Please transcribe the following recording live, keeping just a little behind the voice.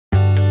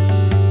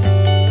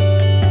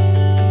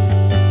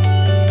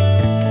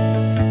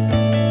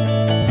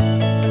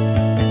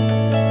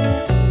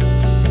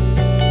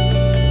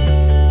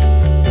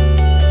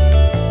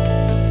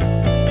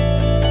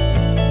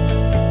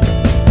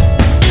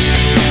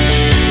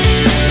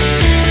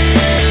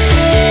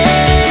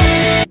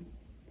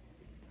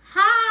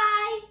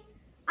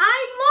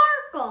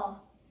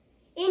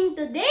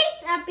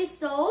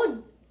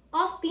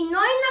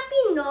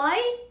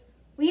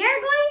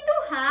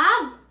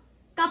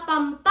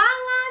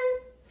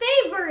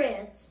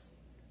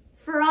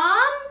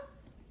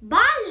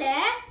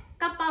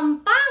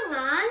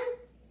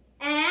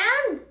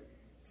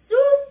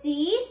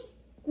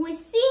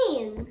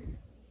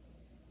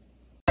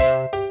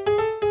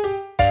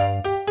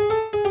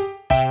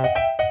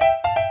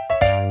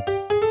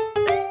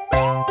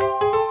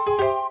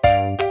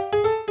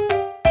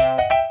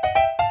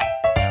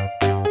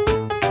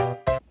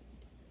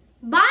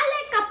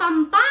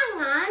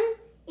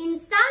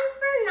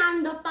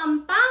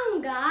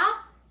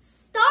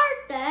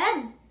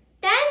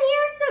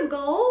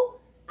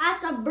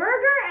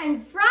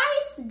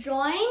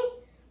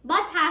joint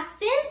but has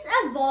since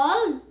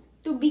evolved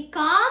to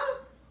become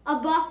a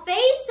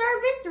buffet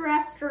service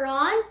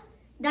restaurant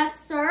that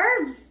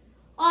serves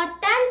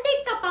authentic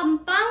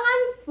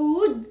Kapampangan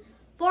food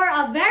for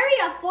a very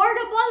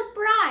affordable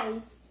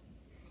price.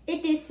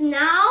 It is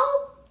now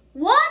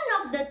one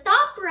of the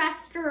top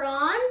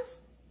restaurants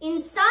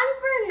in San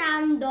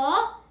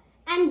Fernando,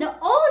 and the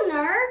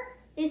owner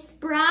is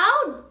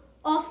proud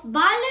of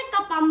Bale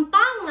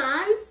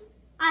Kapampangan's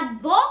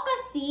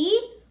advocacy,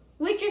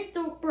 which is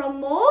to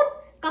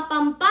promote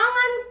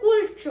Kapampangan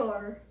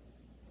culture.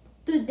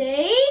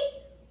 Today,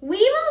 we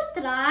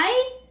will try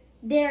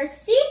their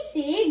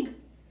sisig,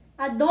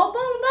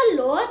 adobong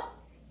balot,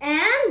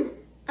 and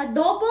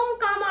adobong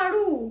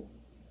kamaru.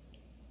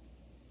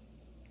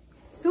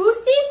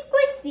 Susie's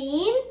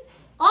Cuisine,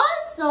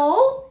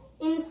 also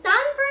in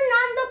San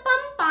Fernando,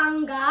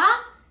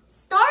 Pampanga,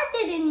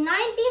 started in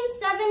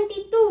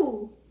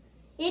 1972.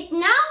 It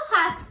now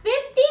has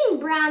 15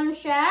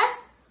 branches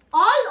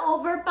all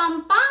over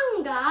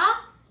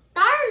Pampanga,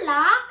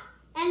 Tarlac,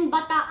 and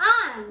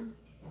Bataan.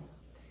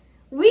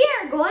 We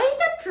are going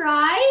to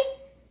try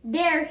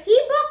their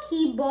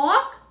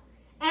tibok-tibok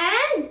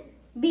and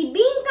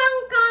bibingkang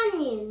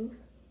kanin.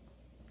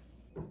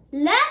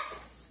 Let's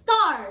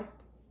start.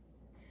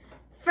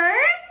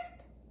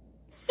 First,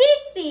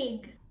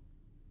 sisig.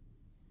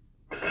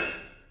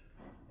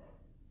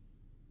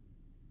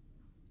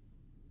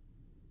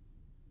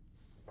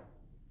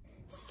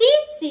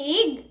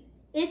 Sisig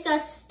is a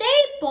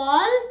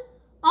staple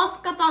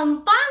of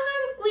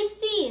Kapampangan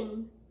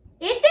cuisine.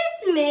 It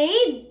is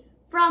made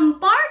from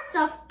parts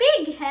of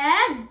pig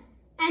head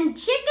and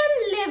chicken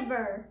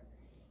liver,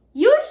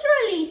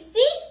 usually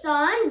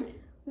seasoned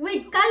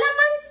with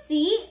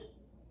calamansi,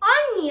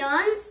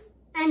 onions,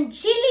 and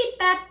chili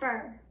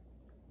pepper.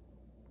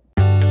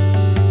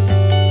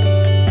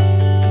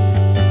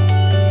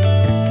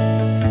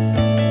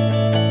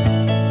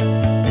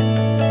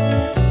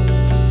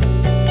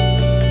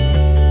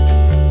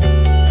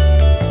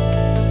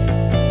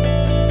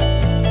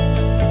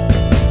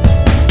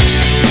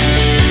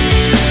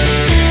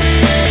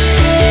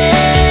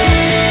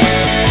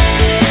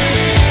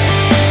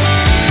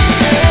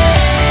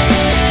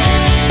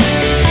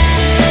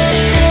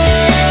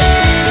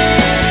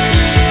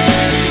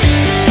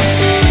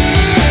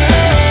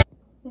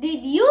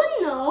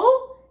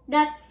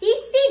 That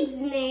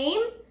sisig's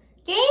name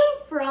came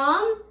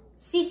from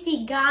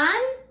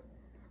sisigan,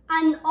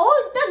 an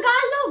old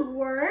Tagalog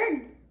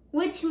word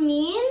which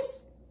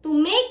means to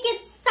make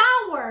it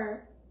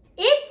sour.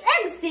 Its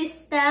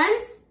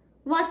existence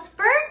was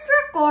first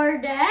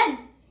recorded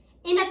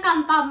in a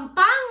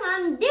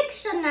Kapampangan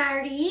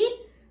dictionary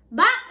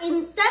back in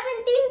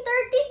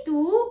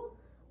 1732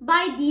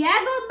 by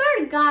Diego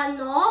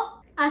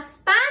Bergano, a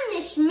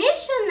Spanish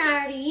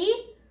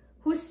missionary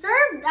who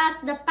served as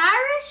the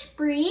parish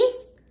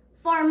priest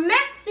for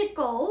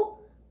Mexico,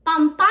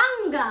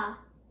 Pampanga.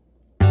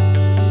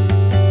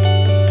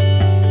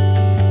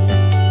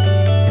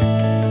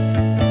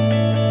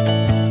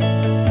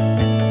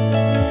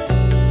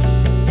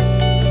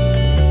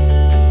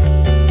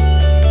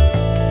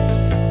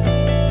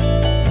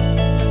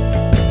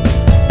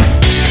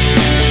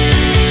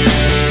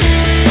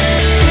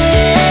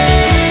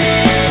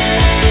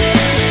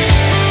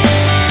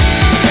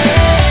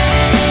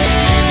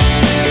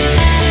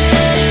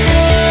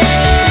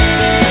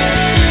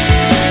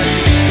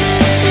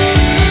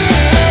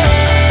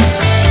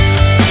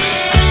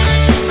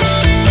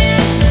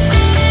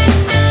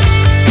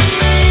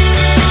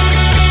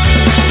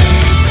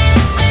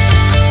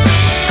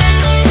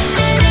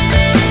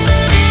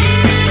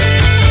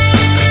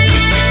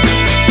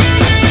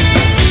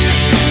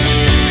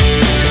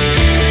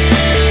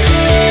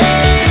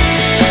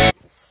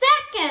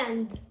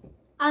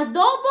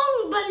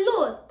 Adobong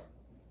balot.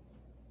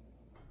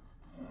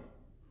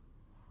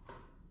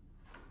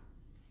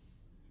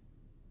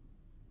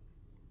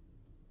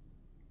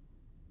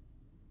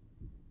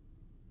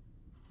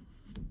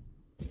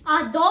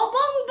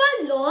 Adobong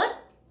balot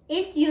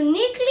is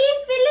uniquely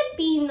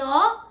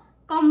Filipino,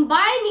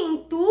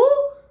 combining two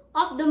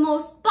of the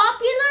most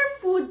popular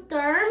food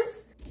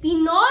terms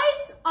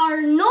Pinoys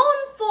are known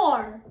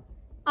for: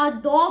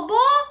 adobo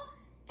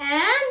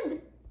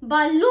and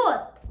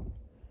balut.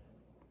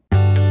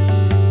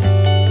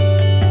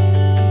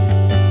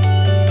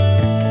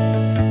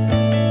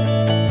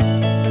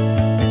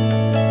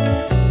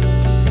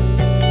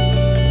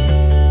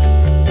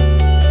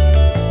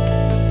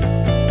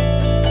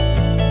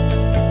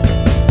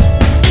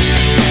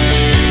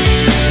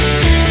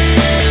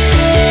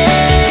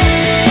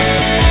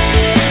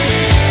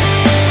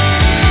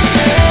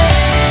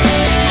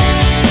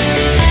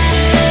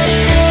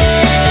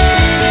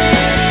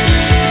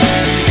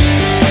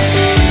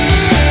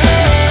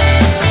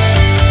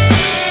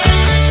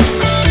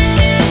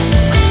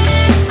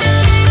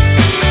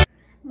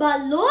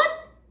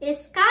 Balut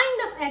is kind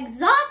of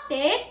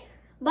exotic,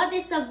 but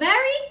is a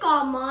very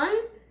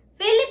common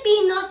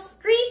Filipino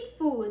street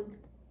food.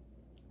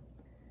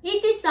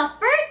 It is a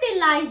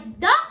fertilized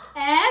duck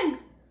egg,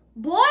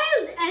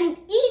 boiled and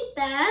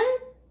eaten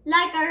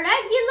like a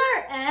regular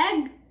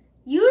egg,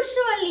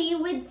 usually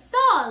with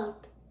salt.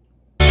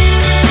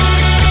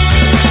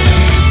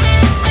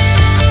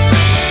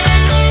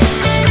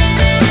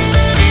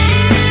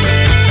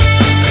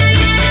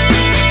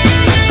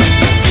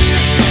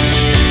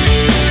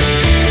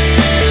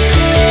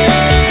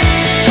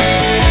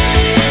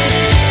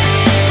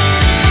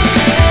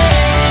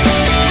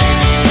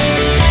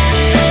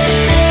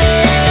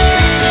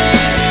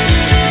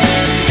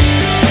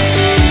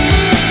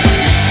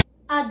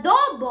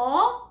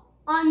 Adobo,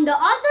 on the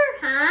other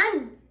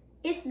hand,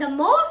 is the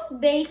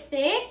most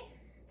basic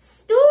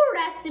stew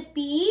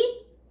recipe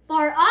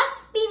for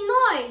us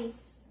Pinoys.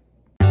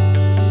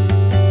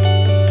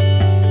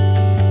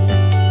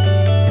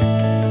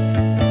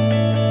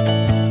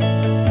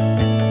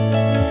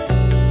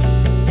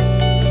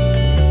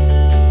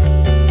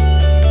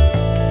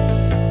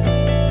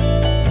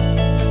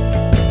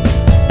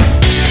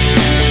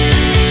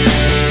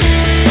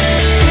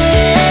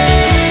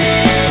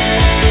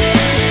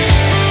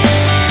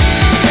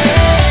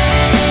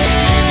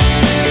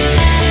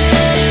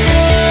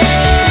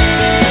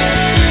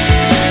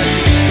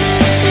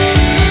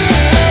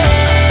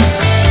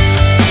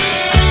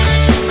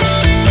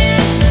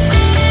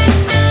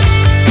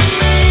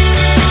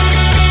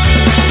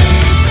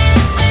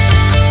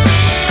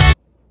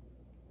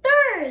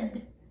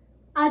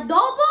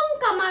 Adobong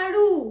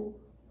kamaru.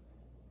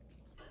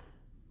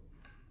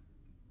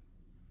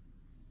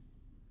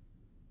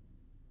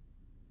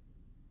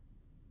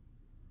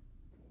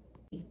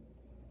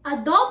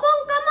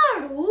 Adobong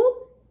kamaru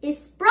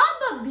is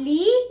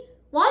probably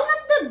one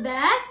of the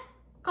best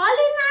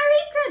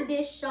culinary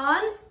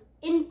traditions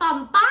in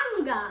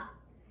Pampanga.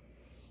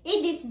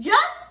 It is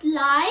just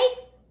like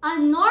a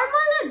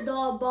normal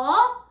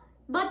adobo,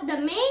 but the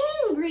main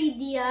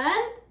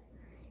ingredient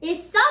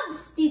is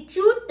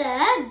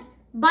substituted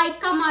by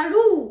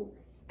kamaru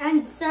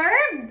and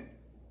served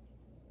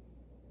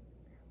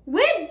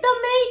with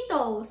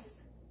tomatoes.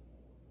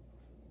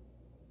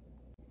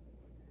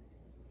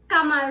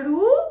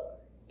 Kamaru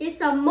is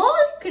a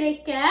mole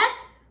cricket,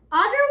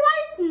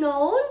 otherwise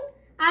known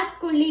as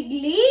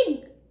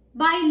kuliglig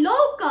by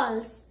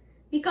locals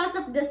because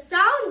of the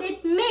sound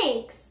it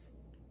makes.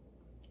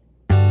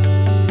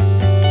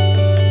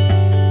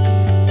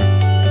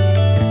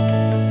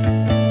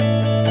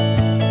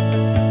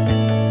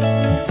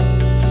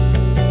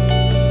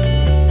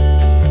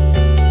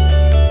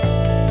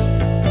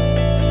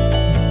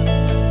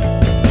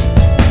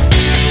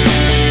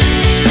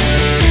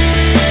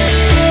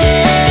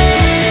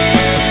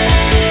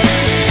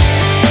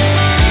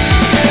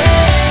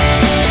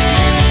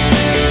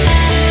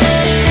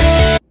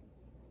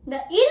 The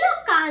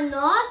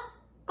Ilocanos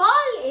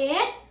call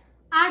it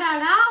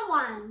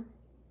ararawan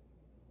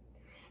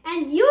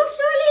and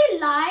usually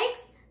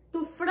likes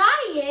to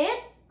fry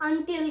it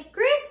until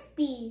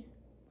crispy.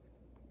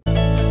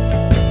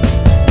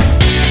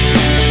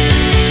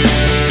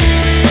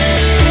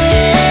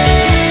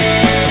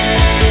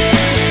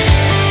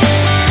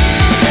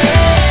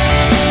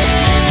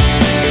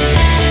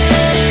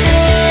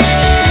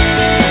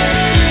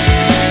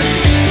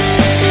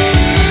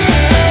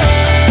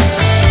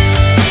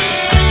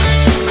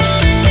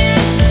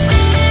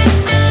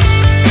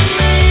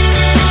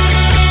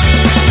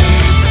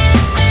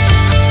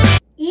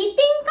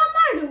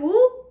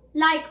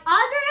 Like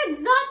other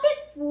exotic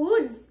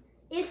foods,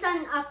 is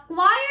an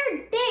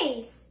acquired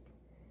taste.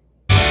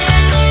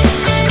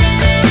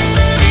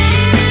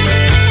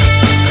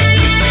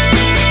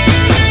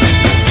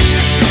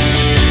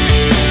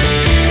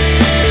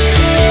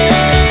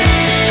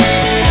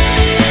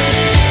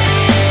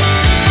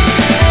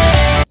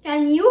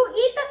 Can you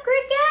eat a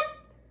cricket?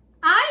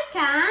 I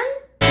can.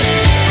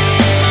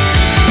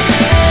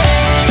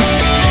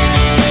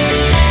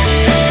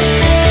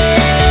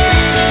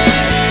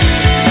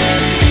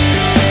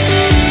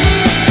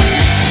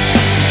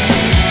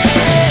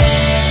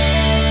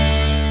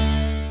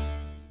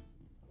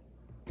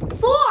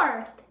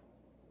 Fourth,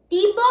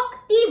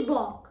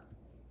 tibok-tibok.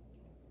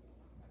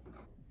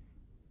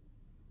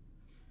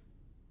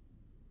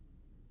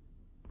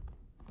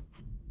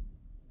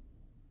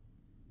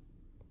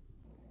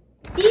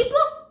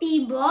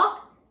 Tibok-tibok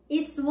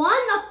is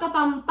one of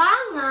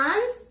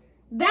Kapampangan's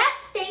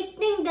best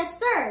tasting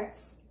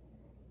desserts.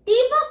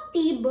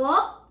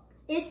 Tibok-tibok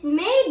is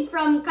made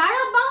from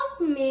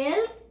Carabao's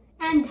milk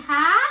and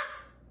has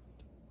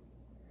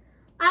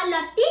a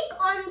latik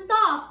on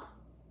top.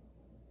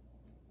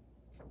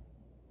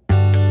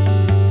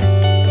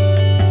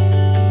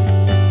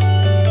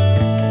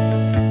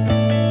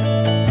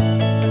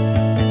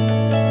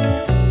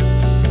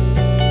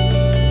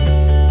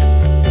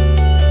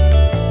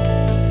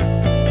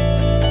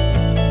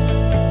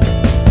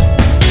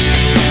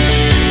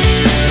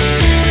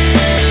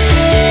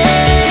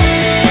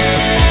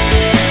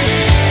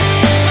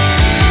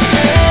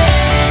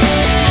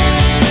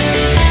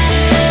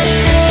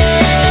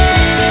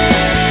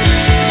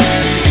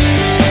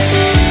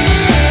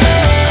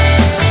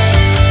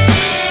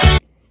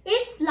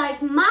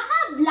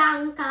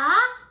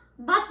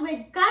 but with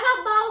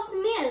Carabao's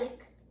milk.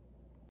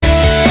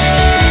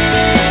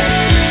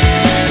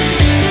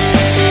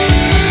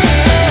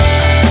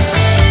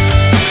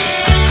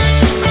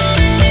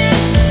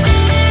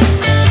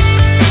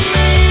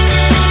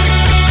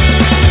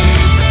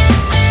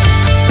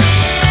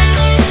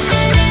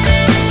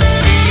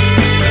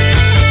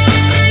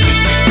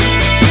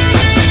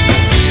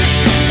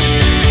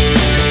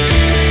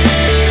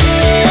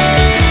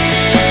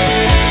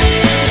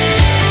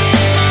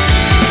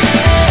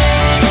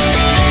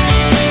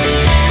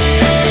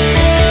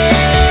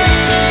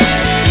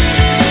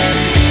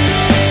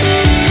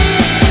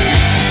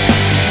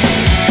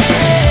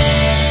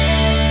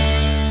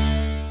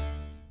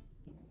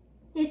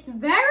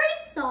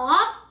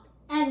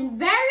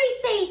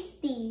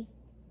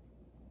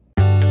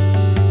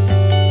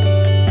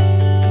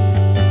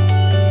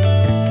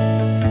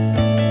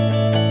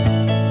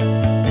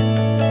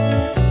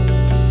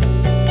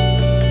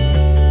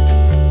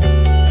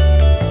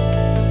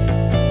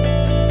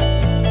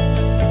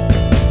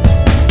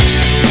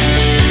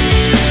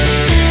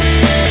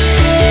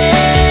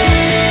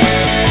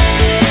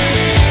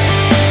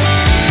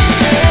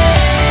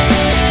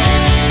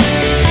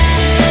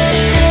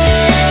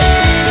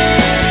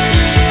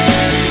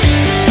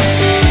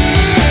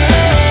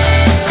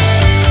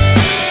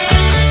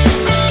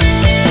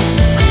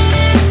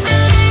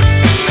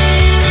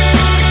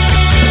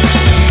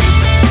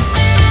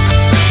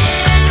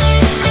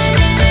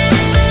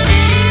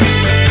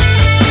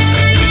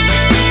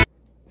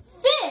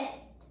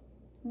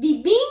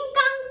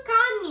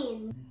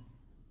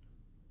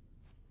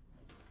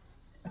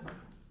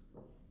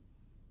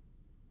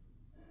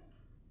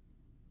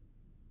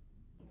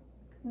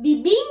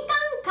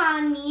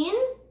 kanin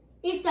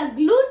is a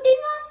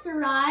glutinous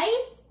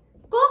rice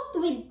cooked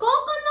with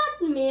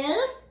coconut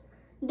milk,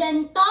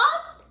 then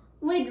topped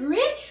with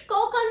rich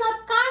coconut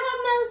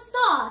caramel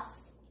sauce.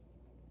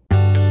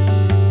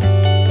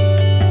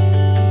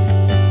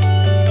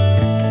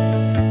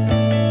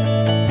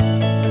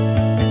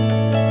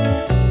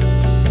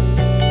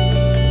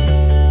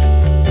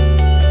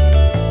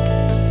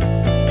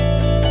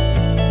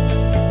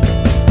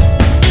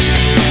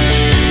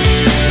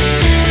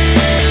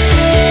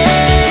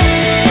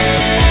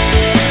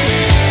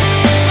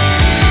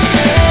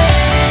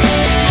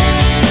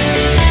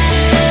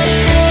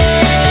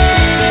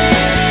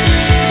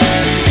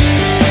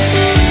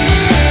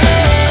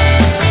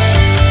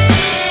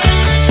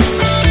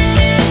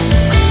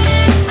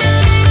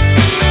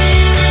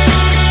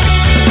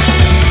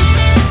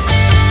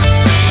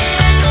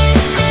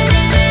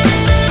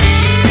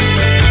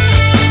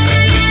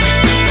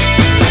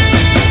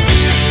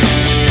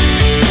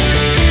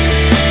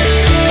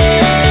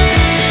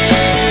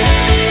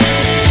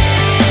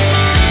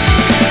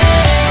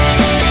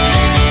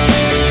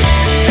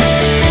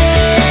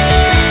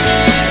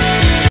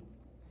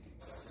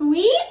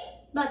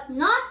 But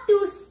not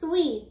too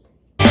sweet.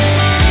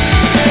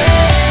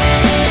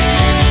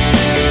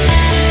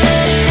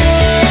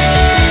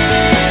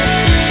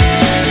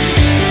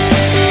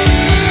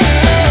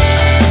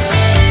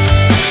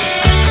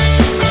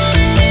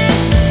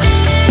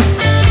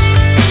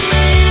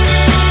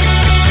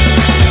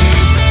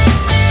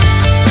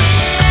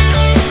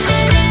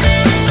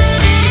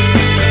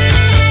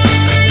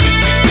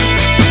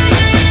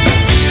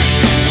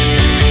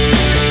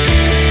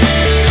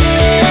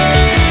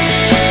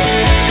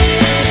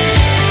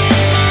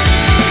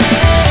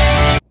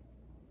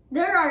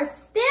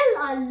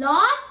 A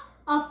lot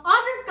of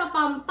other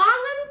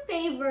Kapampangan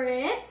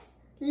favorites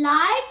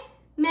like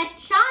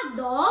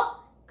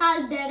mechado,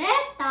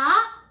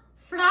 caldereta,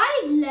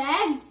 fried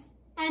legs,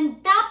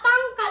 and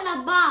tapang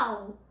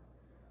kalabaw.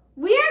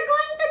 We are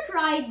going to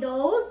try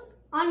those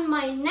on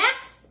my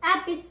next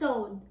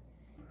episode.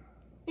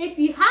 If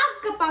you have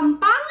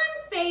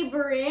Kapampangan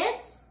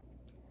favorites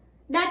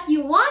that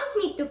you want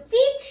me to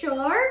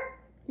feature,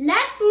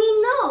 let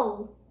me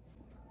know.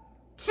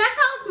 Check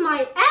out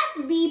my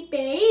FB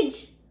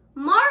page,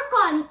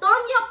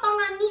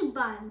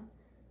 marcoantoniopanganiban.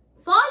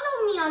 Follow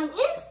me on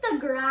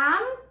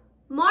Instagram,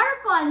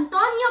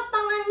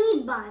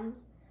 marcoantoniopanganiban.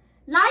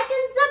 Like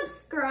and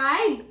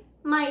subscribe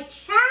my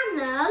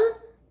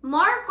channel,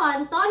 Marco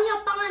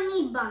Antonio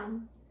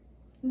Panganiban.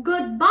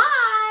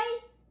 Goodbye!